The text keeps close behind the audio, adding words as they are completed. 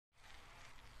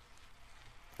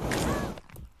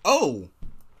Oh!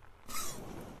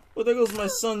 Well, there goes my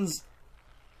son's,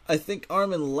 I think,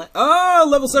 arm and leg. Ah,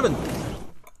 level 7!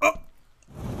 Oh.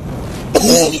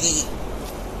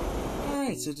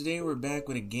 Alright, so today we're back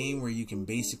with a game where you can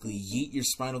basically yeet your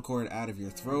spinal cord out of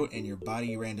your throat and your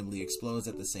body randomly explodes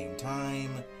at the same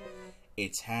time.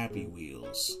 It's Happy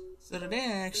Wheels. So today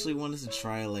I actually wanted to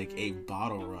try like a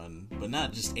bottle run, but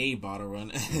not just a bottle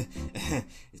run.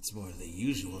 It's more the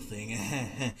usual thing.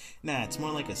 Nah, it's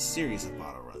more like a series of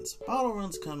bottle runs. Bottle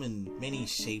runs come in many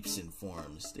shapes and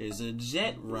forms. There's a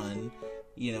jet run,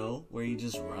 you know, where you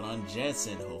just run on jets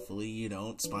and hopefully you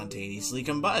don't spontaneously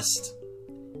combust.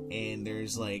 And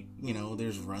there's like, you know,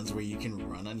 there's runs where you can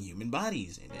run on human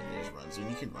bodies, and then there's runs when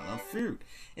you can run on fruit.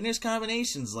 And there's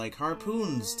combinations like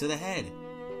harpoons to the head.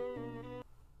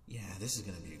 Yeah, this is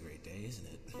gonna be a great day, isn't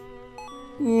it?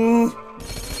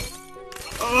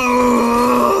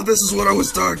 Oh, this is what I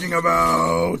was talking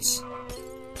about!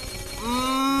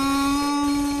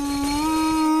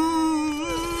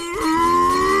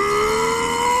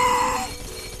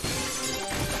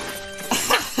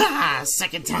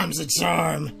 Second time's a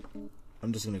charm!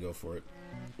 I'm just gonna go for it.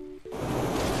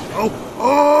 Oh!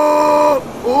 Oh!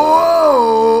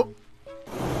 Oh!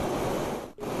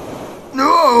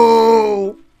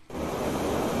 No!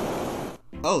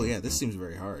 Oh yeah, this seems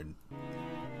very hard.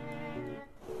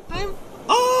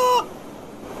 Oh!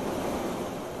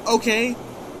 Okay.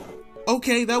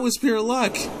 Okay, that was pure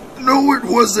luck. No, it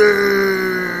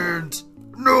wasn't!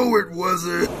 No, it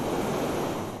wasn't!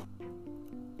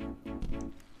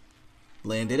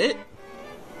 Landed it.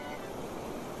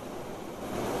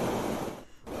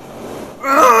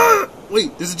 Ah!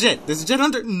 Wait, there's a jet. There's a jet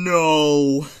under.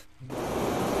 No.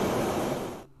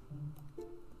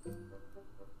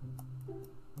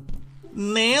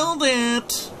 Nailed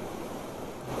it.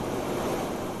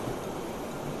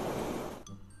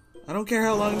 I don't care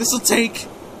how long this will take.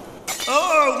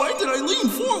 Oh, why did I lean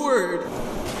forward?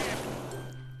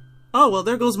 Oh, well,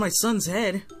 there goes my son's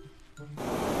head.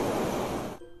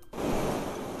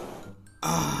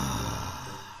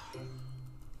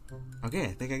 Okay,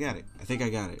 I think I got it. I think I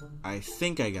got it. I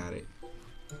think I got it.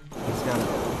 Just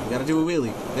gotta do a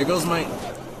wheelie.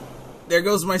 There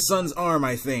goes my son's arm,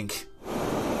 I think.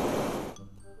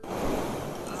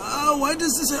 Oh, why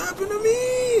does this happen to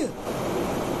me?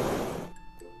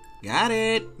 Got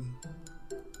it.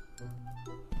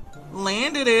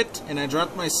 Landed it, and I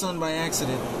dropped my son by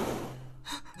accident.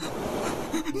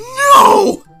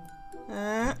 No!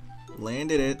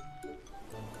 Landed it.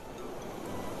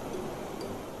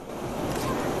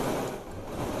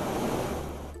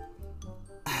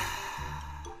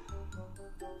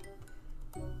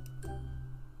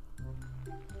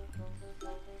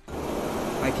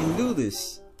 I can do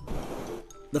this.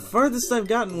 The farthest I've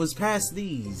gotten was past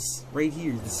these. Right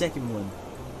here, the second one.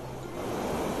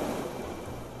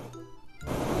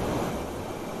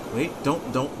 Wait,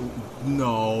 don't,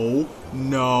 no,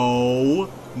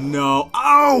 no.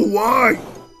 Oh, why?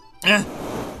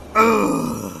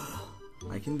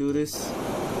 I can do this.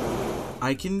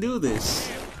 I can do this.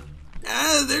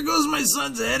 Ah, there goes my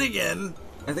son's head again.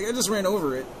 I think I just ran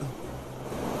over it.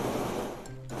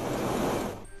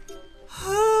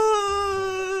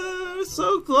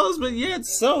 So close, but yet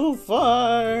so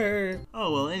far.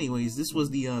 Oh well. Anyways, this was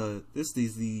the this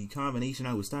is the combination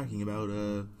I was talking about.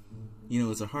 You know,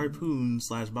 it's a harpoon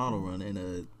 / bottle run,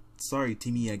 and sorry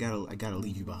Timmy, I gotta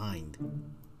leave you behind.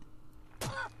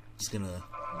 Just gonna,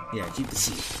 yeah, keep the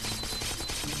seat.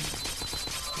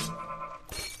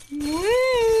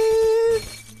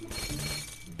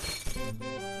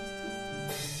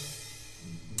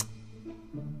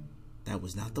 That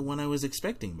was not the one I was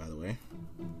expecting, by the way.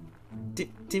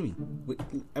 Timmy, wait,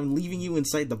 I'm leaving you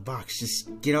inside the box.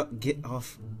 Just get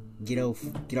off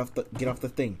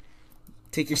the thing.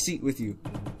 Take your seat with you.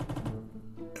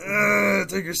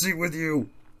 Take your seat with you.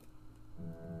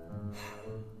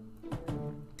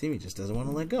 Timmy just doesn't want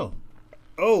to let go.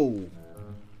 Oh.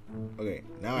 Okay,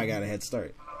 now I got a head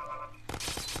start.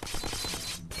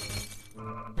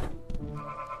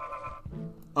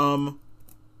 I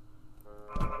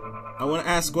want to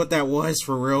ask what that was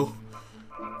for real.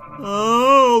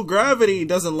 Oh, gravity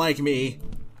doesn't like me.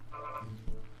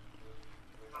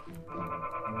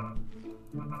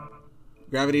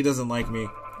 Gravity doesn't like me.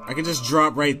 I can just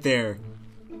drop right there.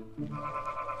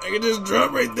 I can just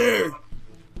drop right there.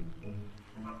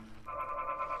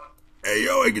 Hey,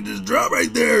 yo, I can just drop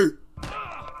right there.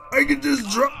 I can just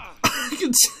drop. I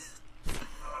can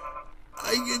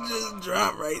just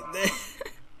drop right there.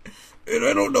 And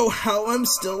I don't know how I'm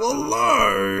still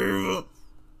alive.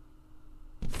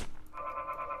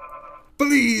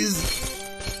 Please.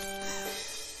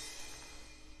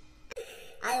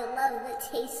 I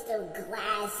taste of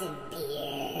glass and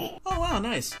beer. Oh wow,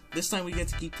 nice. This time we get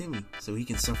to keep Timmy, so he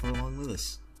can suffer along with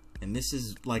us. And this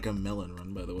is like a melon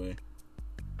run, by the way.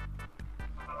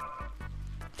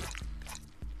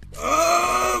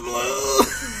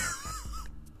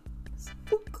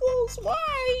 So close,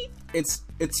 why?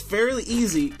 It's fairly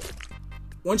easy.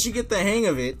 Once you get the hang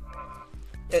of it.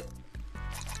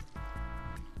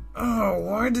 Oh,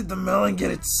 why did the melon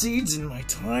get its seeds in my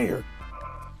tire?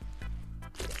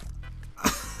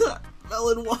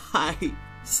 Melon, why?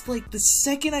 It's like the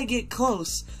second I get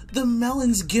close, the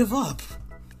melons give up.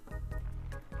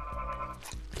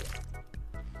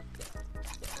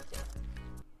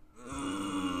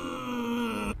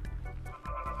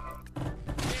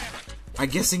 I'm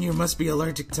guessing you must be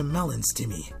allergic to melons,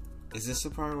 Timmy. Is this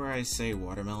the part where I say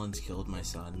watermelons killed my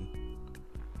son?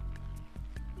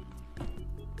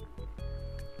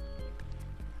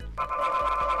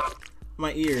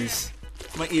 My ears.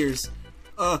 My ears.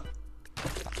 The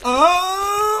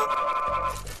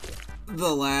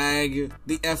lag,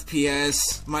 the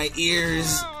FPS, my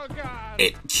ears.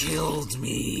 It killed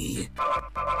me.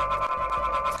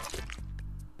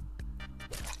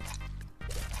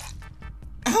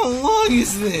 How long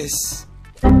is this?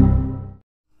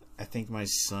 I think my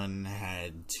son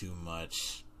had too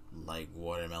much, like,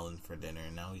 watermelon for dinner,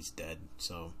 and now he's dead,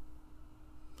 so...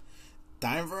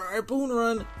 Time for a harpoon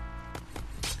run!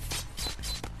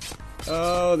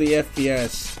 Oh, the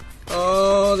FPS.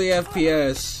 Oh, the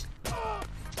FPS.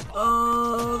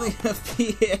 Oh, the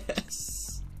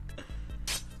FPS.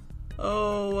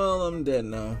 Oh, well, I'm dead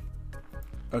now.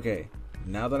 Okay,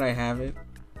 now that I have it,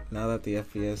 now that the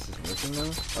FPS is working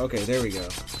now? Okay, there we go.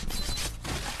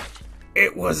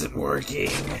 It wasn't working!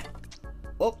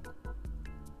 Oh!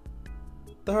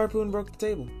 The harpoon broke the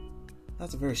table.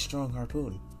 That's a very strong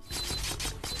harpoon.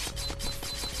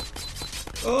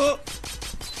 Oh!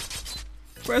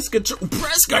 Press control!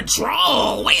 Press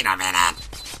control! Wait a minute!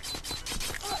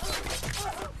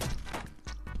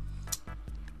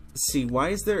 See, why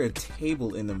is there a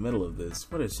table in the middle of this?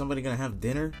 What, is somebody gonna have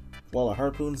dinner? While a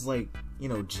harpoon's like, you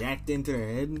know, jacked into their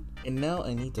head? And now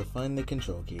I need to find the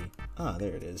control key. Ah,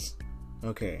 there it is.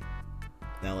 Okay.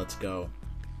 Now let's go.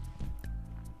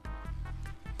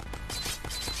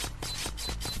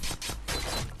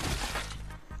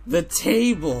 The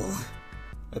table!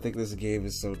 I think this game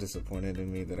is so disappointed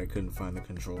in me that I couldn't find the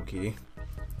control key.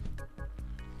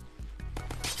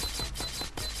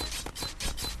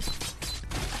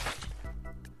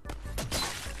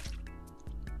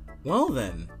 Well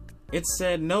then, it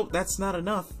said, nope, that's not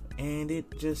enough, and it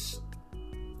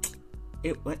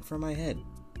went for my head.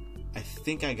 I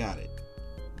think I got it.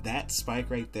 That spike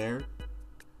right there,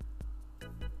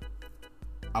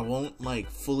 I won't, like,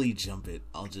 fully jump it.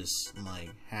 I'll just,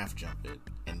 like, half jump it,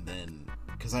 and then,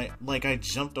 because I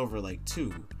jumped over, like,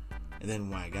 2, and then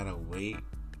when I gotta wait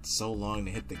so long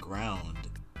to hit the ground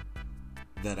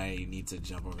that I need to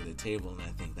jump over the table, and I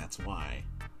think that's why.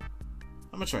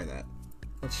 I'm gonna try that.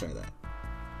 Let's try that.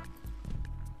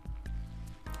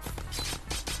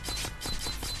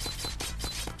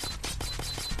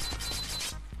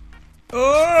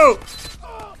 Oh!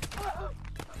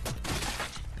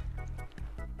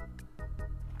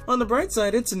 On the bright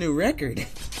side, it's a new record.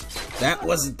 That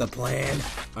wasn't the plan.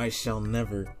 I shall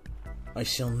never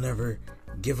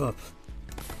give up.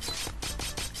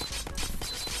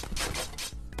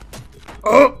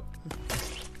 Oh!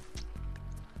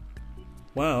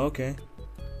 Wow, okay.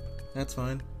 That's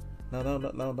fine. No,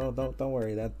 don't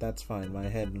worry. That's fine. My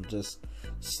head will just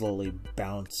slowly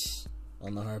bounce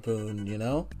on the harpoon, you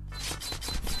know?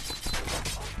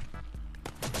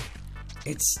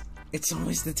 It's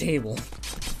always the table.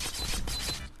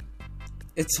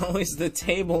 It's always the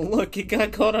table. Look, it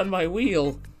got caught on my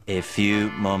wheel. A few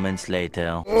moments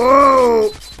later.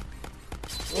 Whoa!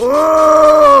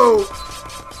 Whoa!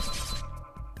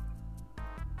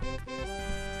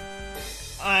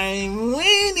 I'm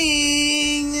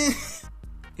winning!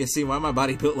 You see why my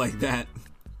body built like that.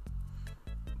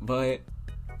 But,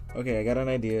 okay, I got an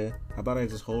idea. How about I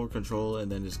just hold control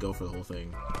and then just go for the whole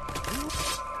thing?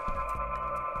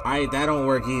 That don't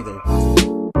work either.